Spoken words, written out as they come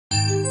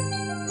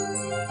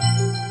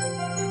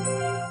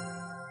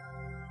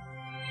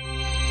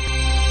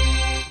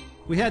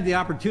We had the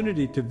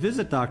opportunity to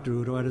visit Dr.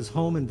 Udo at his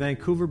home in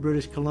Vancouver,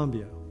 British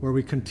Columbia, where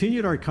we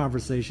continued our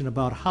conversation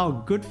about how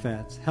good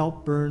fats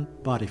help burn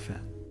body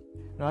fat.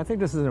 Now, I think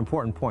this is an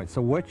important point.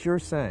 So what you're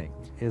saying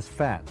is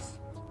fats,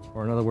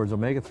 or in other words,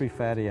 omega-3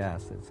 fatty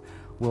acids,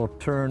 will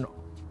turn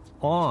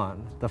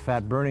on the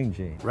fat-burning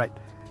gene. Right.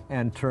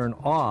 And turn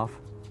off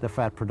the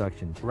fat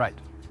production gene. Right.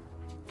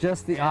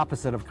 Just the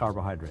opposite of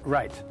carbohydrate.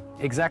 Right,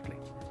 exactly.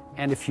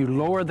 And if you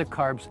lower the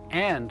carbs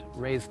and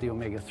raise the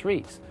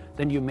omega-3s,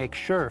 then you make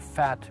sure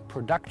fat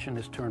production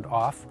is turned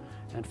off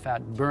and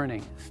fat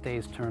burning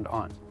stays turned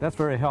on. That's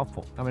very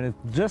helpful. I mean,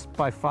 just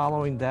by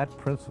following that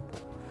principle,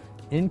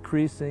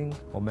 increasing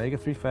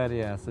omega-3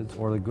 fatty acids,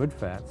 or the good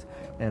fats,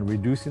 and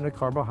reducing the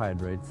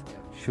carbohydrates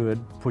should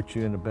put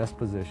you in the best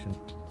position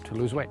to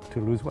lose weight.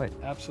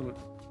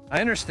 Absolutely. I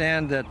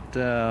understand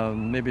that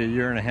maybe a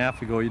year and a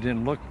half ago you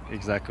didn't look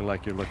exactly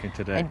like you're looking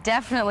today. I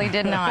definitely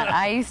did not.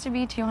 I used to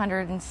be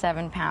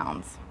 207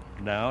 pounds.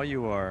 Now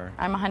you are?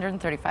 I'm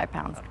 135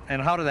 pounds.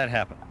 And how did that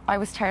happen? I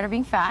was tired of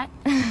being fat,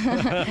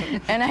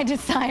 and I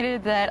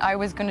decided that I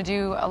was going to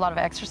do a lot of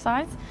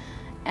exercise,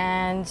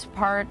 and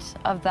part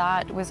of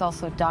that was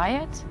also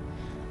diet.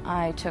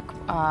 I took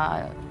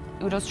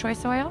Udo's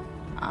Choice Oil,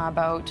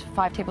 about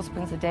 5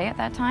 tablespoons a day at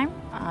that time.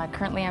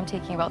 Currently I'm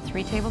taking about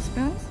 3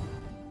 tablespoons.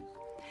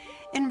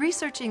 In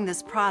researching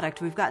this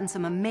product, we've gotten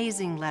some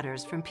amazing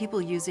letters from people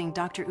using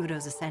Dr.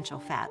 Udo's essential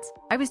fats.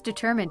 I was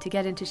determined to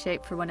get into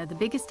shape for one of the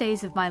biggest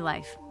days of my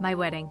life, my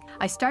wedding.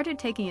 I started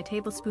taking a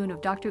tablespoon of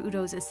Dr.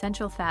 Udo's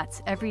essential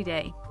fats every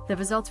day. The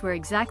results were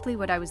exactly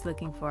what I was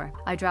looking for.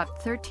 I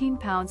dropped 13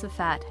 pounds of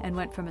fat and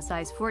went from a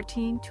size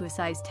 14 to a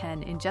size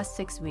 10 in just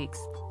 6 weeks.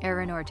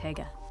 Erin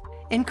Ortega.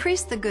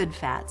 Increase the good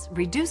fats,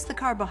 reduce the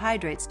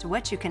carbohydrates to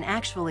what you can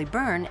actually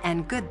burn,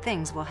 and good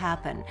things will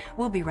happen.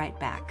 We'll be right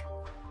back.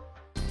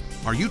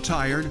 Are you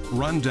tired,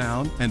 run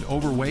down, and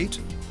overweight?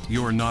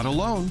 You're not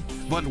alone.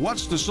 But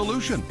what's the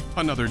solution?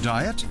 Another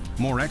diet?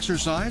 More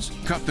exercise?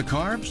 Cut the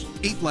carbs?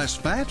 Eat less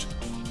fat?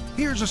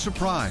 Here's a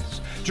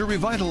surprise. To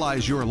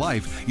revitalize your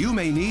life, you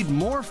may need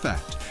more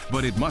fat,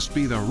 but it must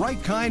be the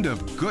right kind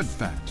of good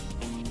fat.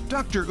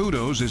 Dr.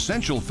 Udo's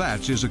Essential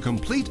Fats is a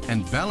complete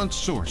and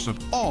balanced source of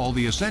all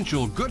the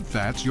essential good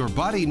fats your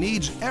body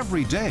needs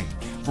every day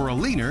for a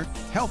leaner,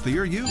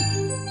 healthier you.